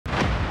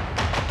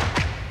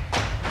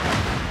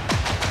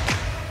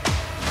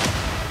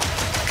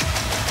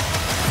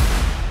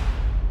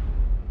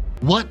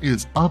What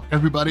is up,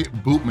 everybody?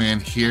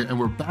 Bootman here, and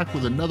we're back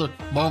with another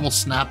Marvel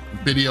Snap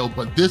video,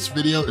 but this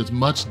video is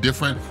much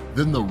different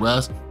than the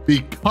rest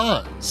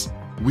because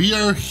we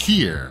are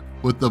here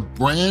with the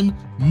brand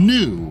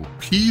new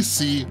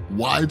PC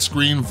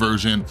widescreen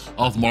version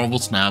of Marvel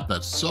Snap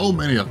that so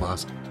many of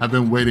us have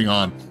been waiting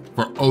on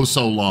for oh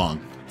so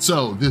long.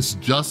 So this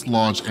just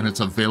launched and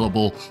it's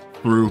available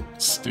through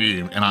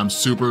Steam, and I'm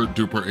super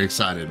duper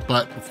excited.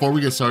 But before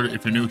we get started,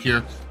 if you're new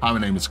here, hi, my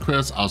name is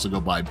Chris. I also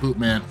go by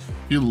Bootman.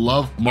 If you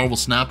love Marvel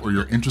Snap or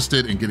you're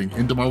interested in getting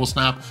into Marvel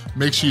Snap,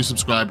 make sure you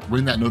subscribe,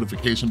 ring that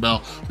notification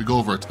bell. We go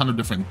over a ton of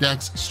different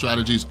decks,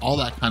 strategies, all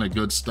that kind of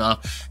good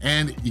stuff.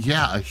 And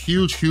yeah, a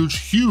huge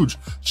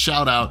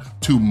shout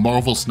out to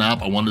Marvel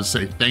Snap. I wanted to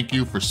say thank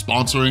you for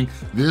sponsoring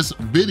this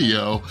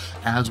video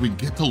as we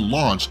get to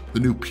launch the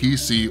new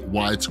PC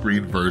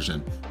widescreen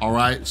version. All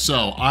right,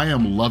 so I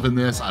am loving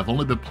this. I've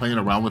only been playing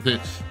around with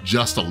it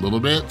just a little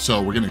bit, so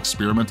we're gonna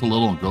experiment a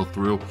little and go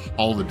through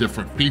all the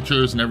different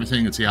features and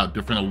everything and see how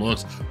different it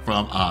looks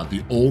from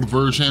the old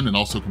version and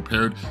also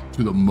compared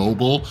to the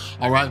mobile.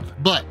 All right,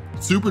 but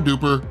super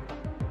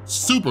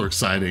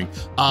exciting.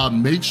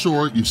 Make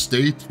sure you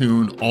stay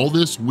tuned all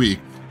this week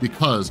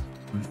because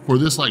for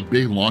this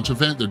big launch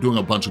event, they're doing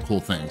a bunch of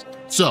cool things.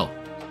 So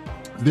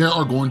there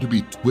are going to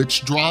be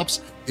Twitch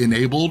drops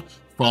enabled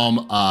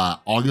from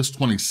August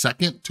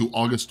 22nd to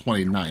August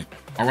 29th.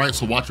 All right,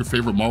 so watch your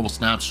favorite Marvel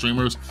Snap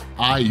streamers.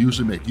 I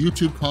usually make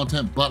YouTube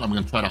content, but I'm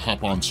gonna try to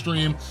hop on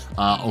stream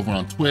over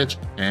on Twitch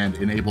and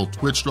enable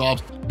Twitch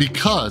drops,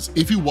 because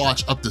if you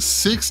watch up to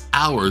 6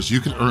 hours, you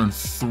can earn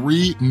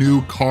 3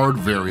 new card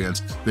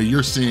variants that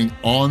you're seeing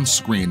on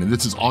screen. And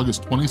this is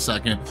August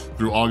 22nd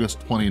through August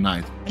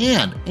 29th.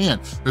 And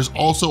there's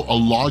also a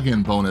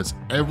login bonus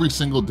every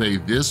single day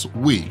this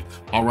week,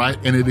 all right?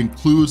 And it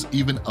includes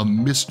even a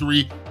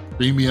mystery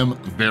premium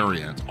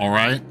variant, all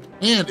right?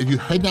 And if you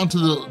head down to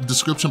the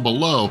description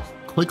below,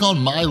 click on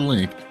my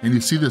link and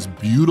you see this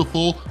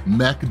beautiful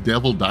mech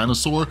devil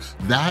dinosaur,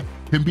 that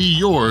can be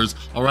yours,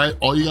 all right?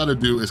 All you gotta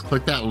do is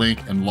click that link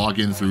and log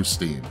in through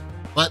Steam.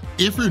 But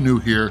if you're new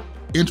here,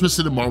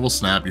 interested in Marvel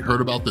Snap, you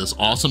heard about this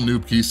awesome new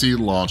PC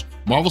launch,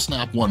 Marvel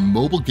Snap won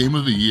Mobile Game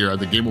of the Year at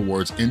the Game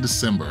Awards in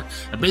December.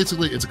 And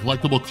basically, it's a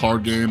collectible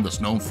card game that's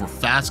known for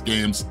fast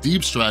games,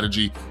 deep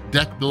strategy,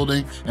 deck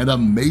building, and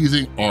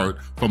amazing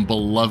art from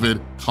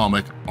beloved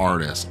comic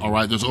artists. All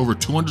right, there's over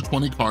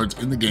 220 cards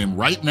in the game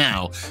right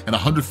now in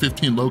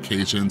 115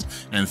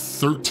 locations and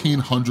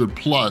 1,300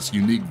 plus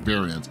unique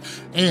variants.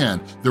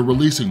 And they're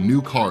releasing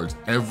new cards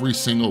every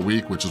single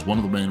week, which is one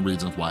of the main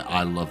reasons why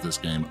I love this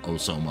game oh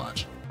so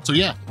much. So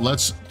yeah,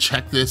 let's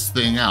check this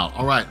thing out.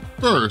 All right,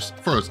 first,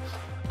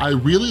 I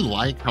really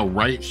like how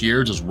right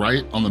here, just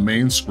right on the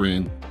main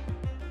screen,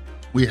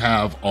 we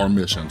have our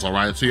missions, all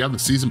right? So you have the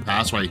season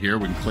pass right here.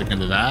 We can click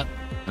into that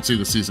and see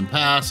the season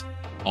pass,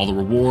 all the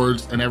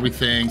rewards and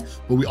everything,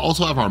 but we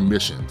also have our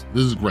missions.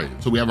 This is great.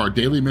 So we have our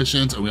daily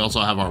missions and we also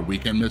have our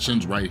weekend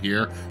missions right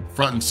here,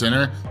 front and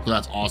center. So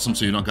that's awesome.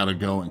 So you don't gotta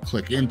go and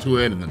click into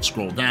it and then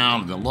scroll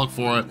down and then look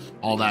for it,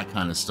 all that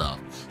kind of stuff.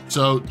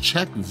 So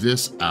check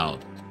this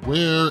out.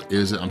 Where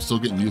is it? I'm still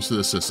getting used to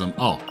the system.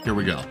 Oh, here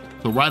we go.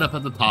 So right up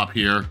at the top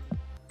here,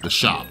 the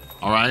shop,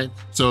 all right?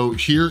 So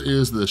here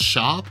is the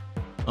shop,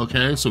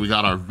 okay? So we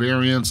got our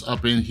variants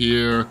up in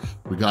here.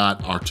 We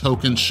got our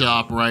token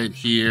shop right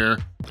here.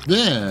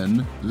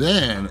 Then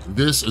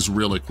this is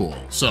really cool.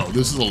 So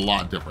this is a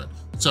lot different.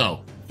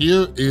 So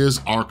here is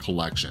our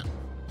collection.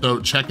 So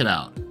check it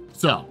out.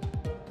 So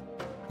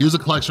here's a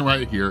collection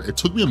right here. It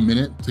took me a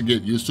minute to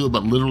get used to it,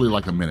 but literally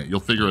like a minute. You'll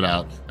figure it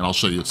out, and I'll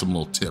show you some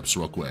little tips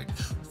real quick.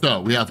 So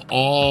we have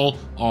all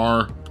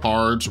our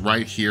cards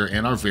right here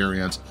and our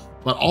variants,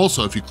 but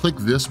also if you click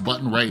this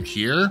button right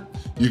here,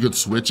 you could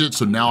switch it.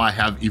 So now I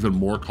have even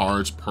more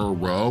cards per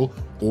row,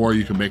 or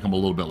you can make them a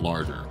little bit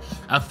larger.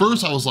 At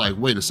first I was like,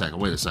 wait a second.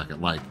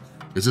 Like,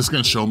 is this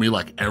gonna show me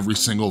every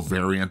single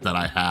variant that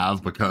I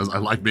have? Because I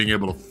like being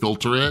able to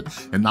filter it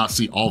and not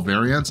see all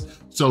variants.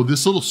 So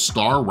this little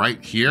star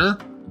right here,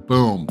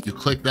 boom, you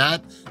click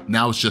that,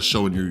 now it's just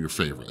showing you your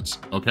favorites,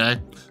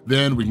 okay?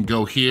 Then we can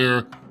go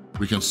here,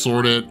 we can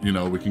sort it,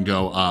 we can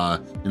go,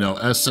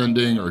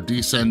 ascending or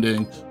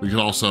descending. We can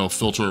also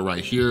filter it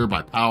right here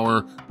by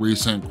power,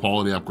 recent,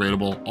 quality,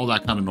 upgradable, all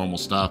that kind of normal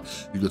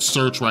stuff. You could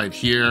search right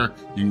here,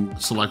 you can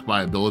select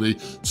by ability.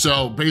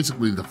 So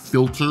basically the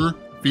filter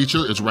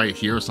feature is right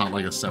here, it's not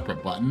like a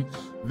separate button.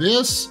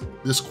 This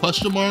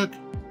question mark,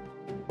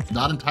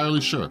 not entirely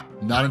sure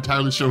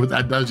what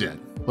that does yet.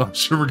 But I'm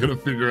sure we're gonna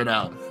figure it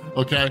out,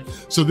 okay?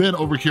 So then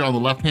over here on the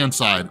left-hand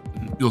side,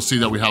 you'll see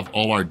that we have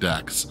all our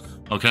decks,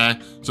 okay?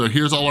 So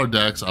here's all our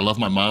decks. I love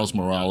my Miles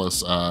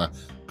Morales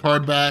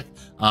card back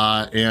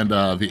and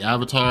the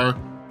avatar.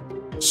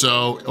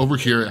 So over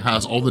here, it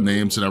has all the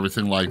names and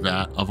everything like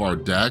that of our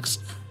decks.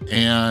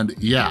 And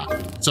yeah,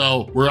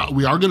 so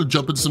we are gonna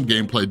jump into some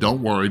gameplay.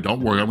 Don't worry.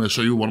 I'm gonna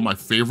show you one of my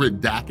favorite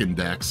Dakin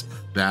decks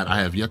that I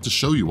have yet to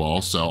show you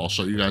all. So I'll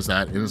show you guys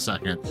that in a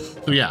second.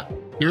 So yeah,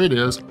 here it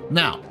is.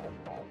 Now,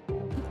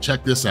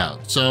 check this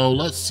out. So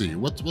let's see,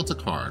 what's a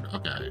card,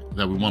 okay,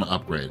 that we wanna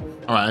upgrade.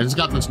 All right, I just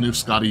got this new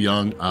Scotty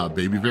Young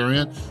baby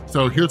variant.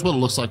 So here's what it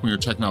looks like when you're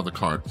checking out the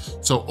card.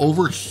 So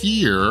over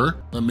here,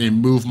 let me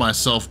move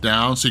myself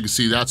down so you can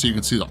see that, so you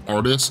can see the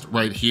artist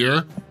right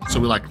here. So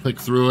we like click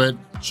through it,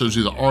 shows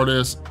you the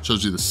artist,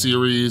 shows you the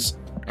series,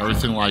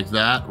 everything like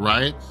that,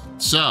 right?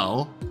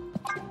 So,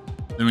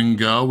 then we can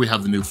go, we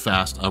have the new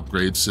fast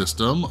upgrade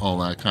system, all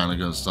that kind of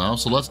good stuff.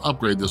 So let's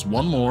upgrade this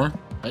one more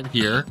right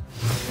here.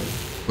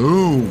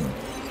 Boom.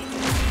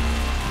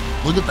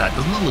 Look at that,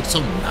 doesn't that look so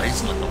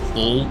nice, like a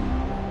full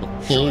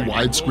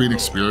widescreen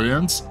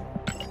experience?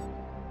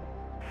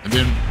 And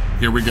then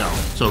here we go.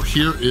 So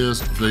here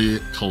is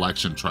the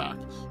collection track,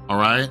 all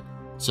right?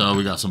 So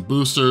we got some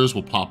boosters,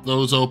 we'll pop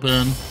those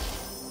open.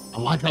 I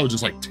like how it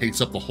just like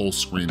takes up the whole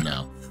screen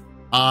now.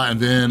 And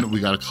then we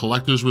got a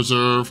collector's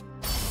reserve,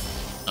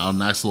 a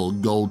nice little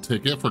gold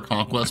ticket for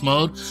conquest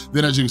mode.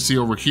 Then as you can see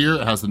over here,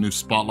 it has the new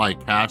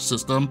spotlight cash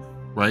system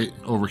right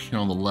over here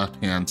on the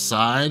left-hand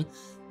side.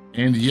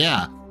 And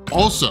yeah,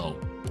 also,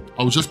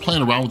 I was just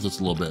playing around with this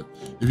a little bit.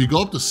 If you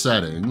go up to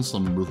settings,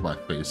 let me move my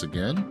face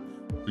again.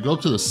 If you go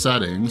up to the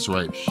settings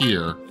right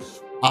here,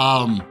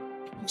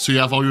 so you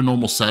have all your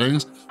normal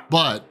settings,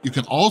 but you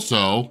can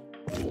also,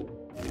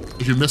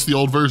 if you miss the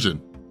old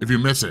version, if you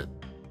miss it,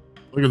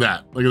 look at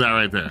that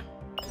right there.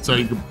 So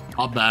you can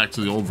pop back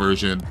to the old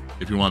version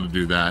if you want to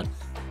do that.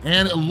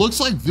 And it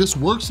looks like this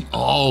works.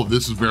 Oh,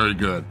 this is very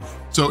good.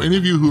 So any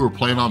of you who were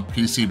playing on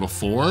PC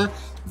before,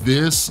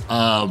 this,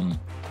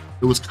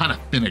 it was kind of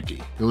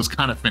finicky.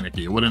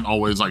 It wouldn't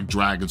always like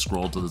drag and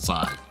scroll to the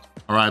side.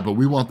 All right, but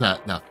we want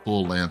that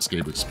full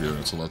landscape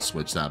experience, so let's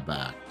switch that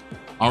back.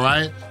 All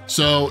right,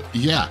 so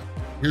yeah,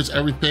 here's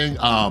everything.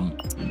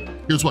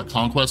 Here's what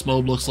conquest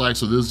mode looks like.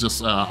 So this is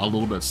just a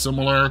little bit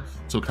similar.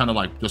 So kind of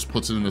like just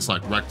puts it in this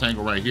like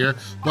rectangle right here.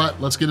 But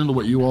let's get into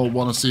what you all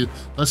want to see.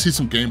 Let's see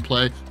some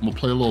gameplay. I'm gonna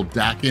play a little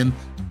Dakin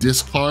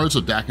disc card.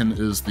 So Dakin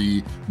is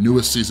the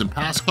newest season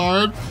pass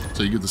card.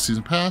 So you get the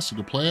season pass, you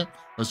can play it.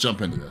 Let's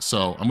jump into this.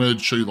 So I'm gonna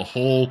show you the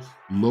whole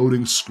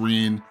loading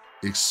screen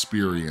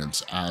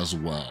experience as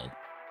well.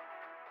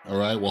 All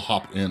right, we'll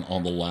hop in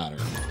on the ladder.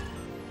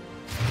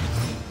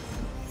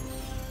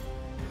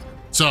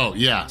 So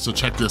yeah, so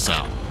check this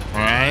out, all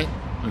right?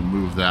 Let me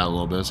move that a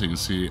little bit so you can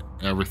see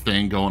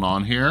everything going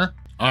on here.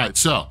 All right,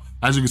 so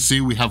as you can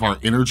see, we have our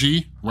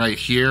energy right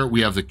here.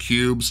 We have the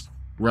cubes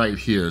right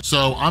here.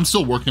 So I'm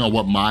still working on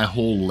what my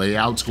whole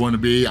layout's going to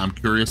be. I'm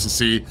curious to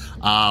see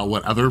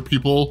what other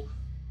people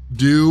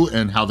do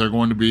and how they're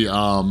going to be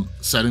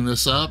setting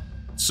this up.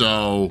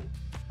 So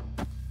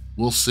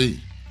we'll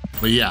see.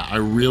 But yeah, I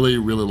really,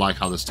 really like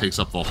how this takes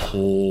up the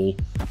whole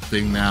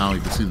thing now.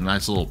 You can see the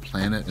nice little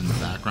planet in the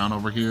background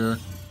over here.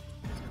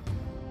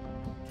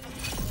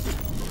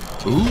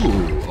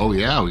 Ooh, oh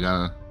yeah, we got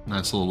a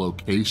nice little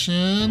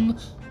location,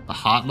 a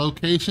hot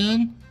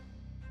location.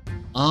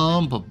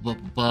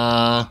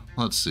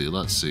 Let's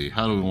see,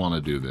 how do we want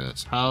to do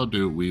this?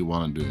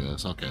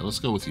 Okay, let's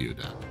go with you,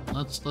 Dak.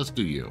 Let's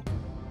do you.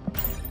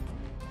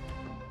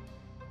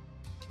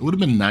 It would have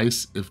been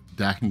nice if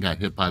Dakin got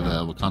hit by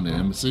the Wakanda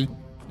embassy.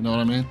 You know what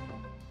I mean?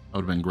 That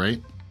would have been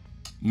great.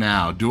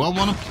 Now, do I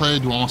want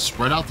to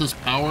spread out this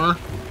power?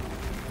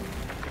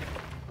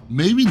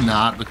 Maybe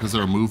not, because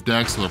they're a move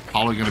deck, so they're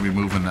probably going to be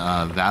moving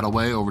that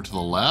away over to the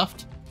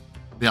left.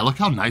 Yeah, look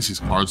how nice these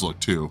cards look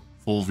too.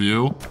 Full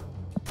view.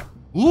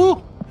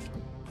 Ooh!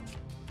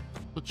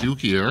 Put you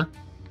here.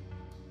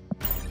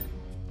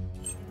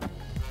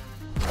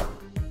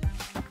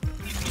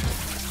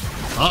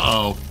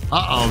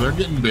 Uh-oh, they're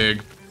getting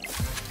big.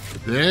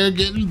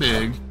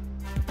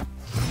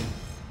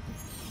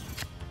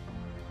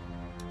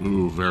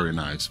 Ooh, very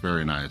nice,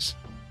 very nice.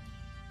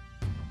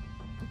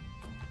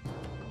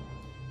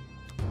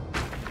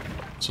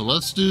 So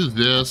let's do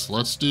this,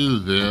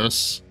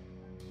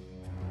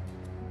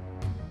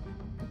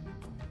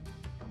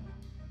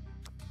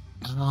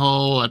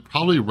 Oh, I'd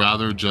probably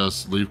rather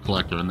just leave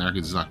Collector in there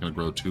because he's not going to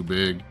grow too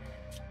big.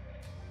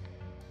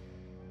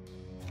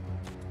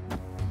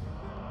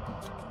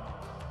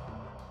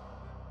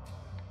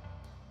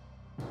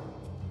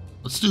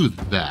 Let's do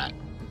that.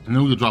 And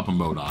then we can drop a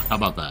MODOK. How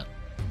about that?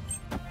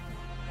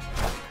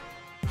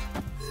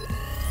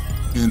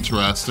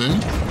 Interesting.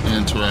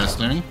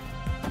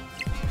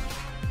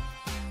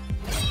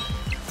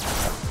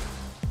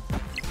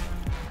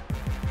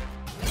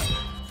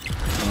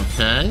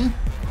 Okay.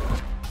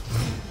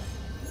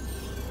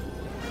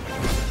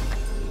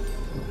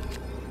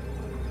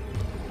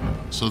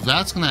 So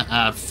that's gonna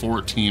add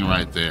 14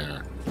 right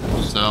there.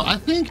 So I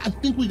think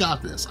we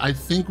got this.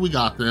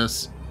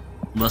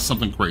 Unless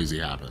something crazy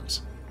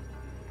happens.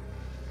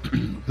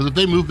 Because if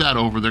they move that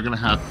over, they're gonna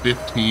have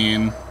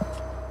 15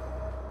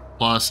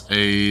 plus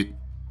 8,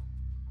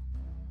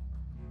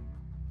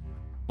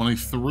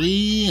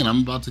 23, and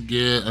I'm about to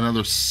get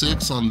another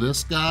 6 on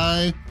this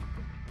guy,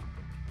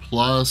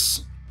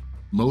 plus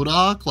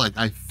MODOK. Like,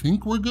 I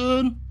think we're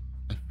good.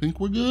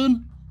 Let's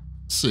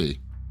see.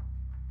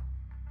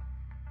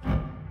 But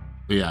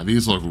yeah,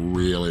 these look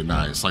really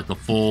nice. Like the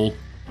full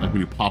Like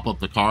when you pop up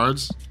the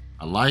cards.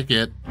 I like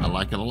it. I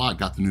like it a lot.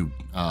 Got the new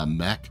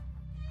mech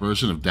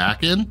version of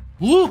Dakin.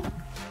 Woo!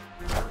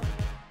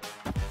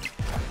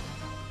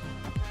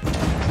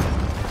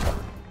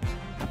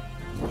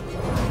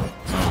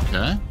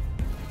 Okay.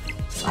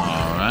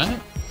 All right.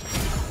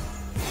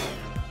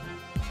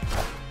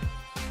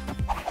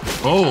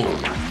 Oh,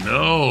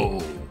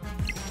 no.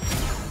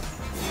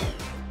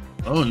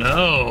 Oh,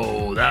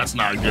 no. That's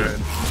not good.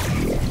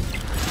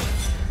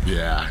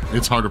 Yeah,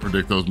 it's hard to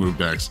predict those move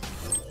decks.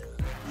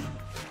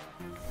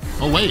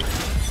 Oh, wait.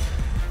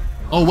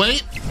 Oh,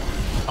 wait.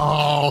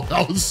 Oh,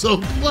 that was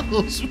so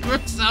close. We're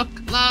so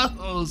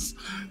close.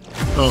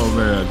 Oh,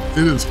 man.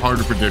 It is hard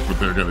to predict what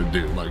they're going to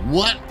do. Like,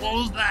 what? What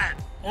was that?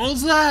 What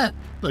was that?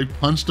 Like,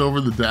 punched over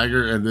the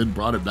dagger and then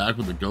brought it back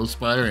with the Ghost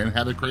Spider and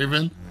had a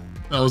Craven?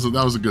 That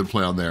was a good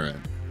play on their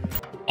end.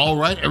 All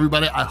right,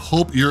 everybody. I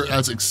hope you're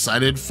as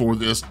excited for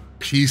this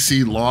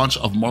PC launch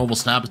of Marvel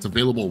Snap. It's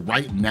available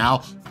right now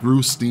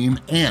through Steam.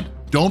 And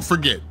don't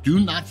forget, do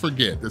not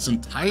forget, this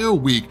entire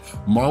week,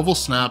 Marvel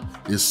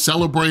Snap is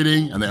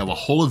celebrating and they have a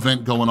whole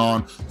event going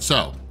on.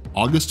 So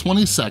August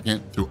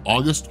 22nd through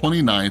August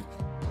 29th,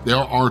 there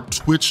are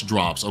Twitch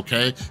drops,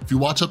 okay? If you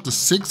watch up to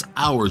 6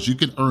 hours, you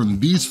can earn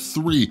these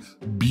 3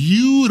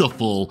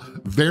 beautiful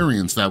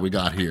variants that we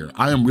got here.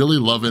 I am really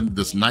loving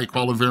this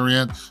Nightcrawler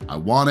variant. I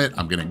want it,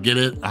 I'm gonna get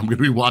it. I'm gonna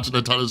be watching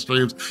a ton of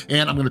streams,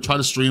 and I'm gonna try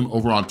to stream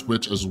over on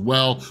Twitch as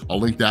well. I'll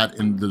link that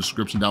in the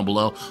description down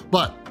below.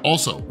 But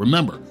also,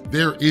 remember,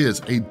 there is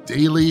a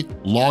daily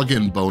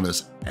login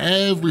bonus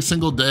every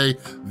single day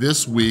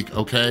this week,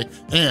 okay?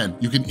 And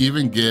you can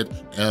even get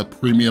a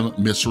premium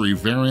mystery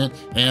variant.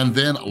 And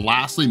then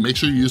lastly, make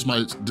sure you use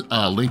my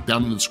link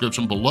down in the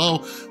description below.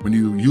 When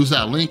you use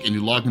that link and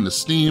you log into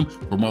Steam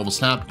for Marvel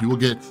Snap, you will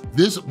get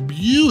this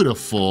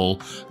beautiful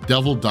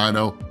Devil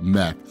Dino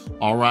mech,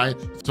 all right?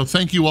 So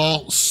thank you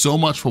all so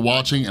much for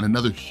watching, and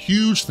another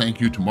huge thank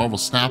you to Marvel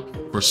Snap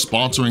for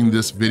sponsoring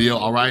this video,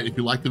 all right? If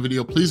you like the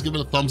video, please give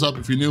it a thumbs up.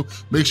 If you're new,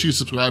 make sure you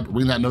subscribe,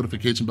 ring that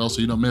notification bell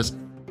so you don't miss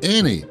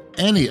any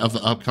of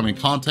the upcoming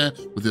content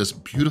with this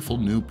beautiful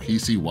new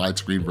PC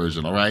widescreen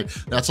version, all right?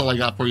 That's all I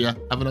got for you.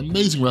 Have an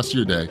amazing rest of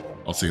your day.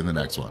 I'll see you in the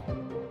next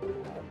one.